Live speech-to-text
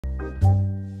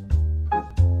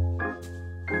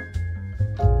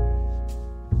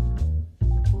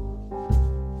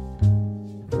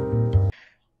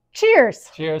Cheers!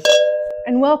 Cheers.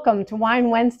 And welcome to Wine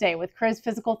Wednesday with Kriz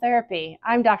Physical Therapy.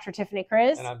 I'm Dr. Tiffany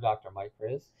Kriz. And I'm Dr. Mike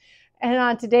Kriz. And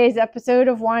on today's episode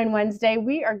of Wine Wednesday,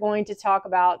 we are going to talk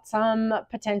about some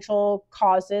potential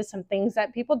causes, some things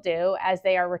that people do as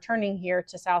they are returning here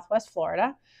to Southwest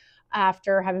Florida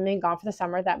after having been gone for the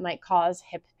summer that might cause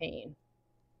hip pain.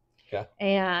 Okay.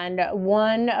 And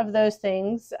one of those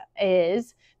things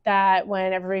is that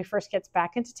when everybody first gets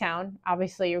back into town,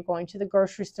 obviously you're going to the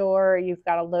grocery store, you've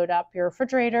got to load up your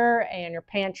refrigerator and your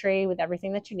pantry with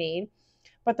everything that you need,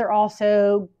 but they're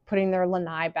also putting their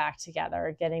lanai back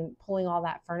together, pulling all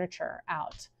that furniture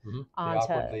out. Mm-hmm.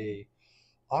 Onto The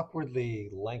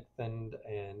awkwardly lengthened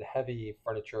and heavy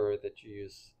furniture that you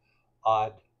use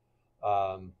odd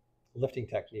lifting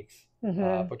techniques,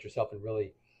 put yourself in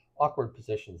really awkward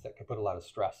positions that can put a lot of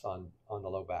stress on the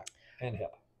low back and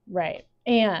hip. Right.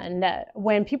 And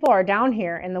when people are down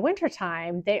here in the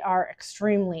wintertime, they are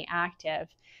extremely active.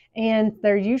 And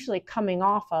they're usually coming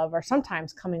off of, or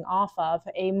sometimes coming off of,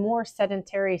 a more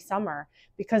sedentary summer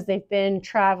because they've been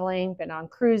traveling, been on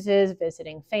cruises,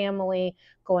 visiting family,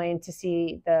 going to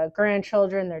see the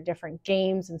grandchildren, their different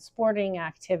games and sporting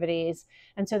activities.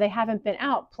 And so they haven't been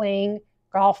out playing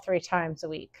golf 3 times a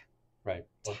week. Right.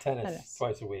 Well, tennis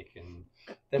twice a week, and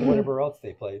then whatever else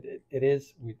they play. It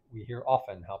is, we hear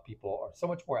often how people are so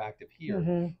much more active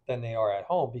here than they are at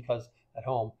home, because at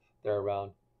home they're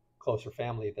around closer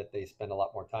family that they spend a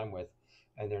lot more time with,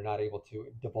 and they're not able to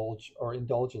divulge or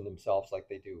indulge in themselves like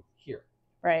they do here.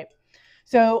 Right.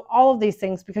 So all of these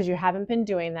things, because you haven't been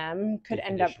doing them, can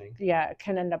end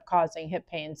up causing hip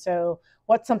pain. So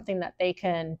what's something that they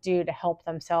can do to help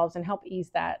themselves and help ease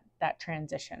that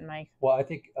transition, Mike? Well, I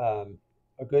think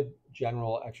a good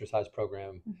general exercise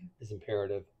program is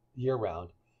imperative year round.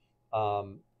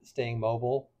 Staying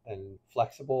mobile and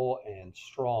flexible and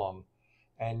strong,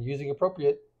 and using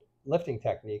appropriate lifting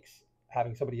techniques,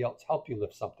 having somebody else help you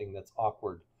lift something that's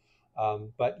awkward.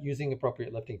 But using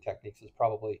appropriate lifting techniques is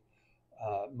probably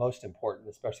most important,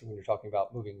 especially when you're talking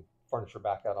about moving furniture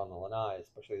back out on the lanai,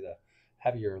 especially the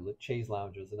heavier chaise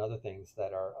lounges and other things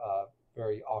that are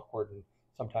very awkward and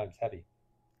sometimes heavy.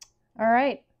 All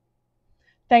right.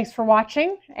 Thanks for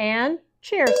watching, and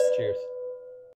cheers. Cheers.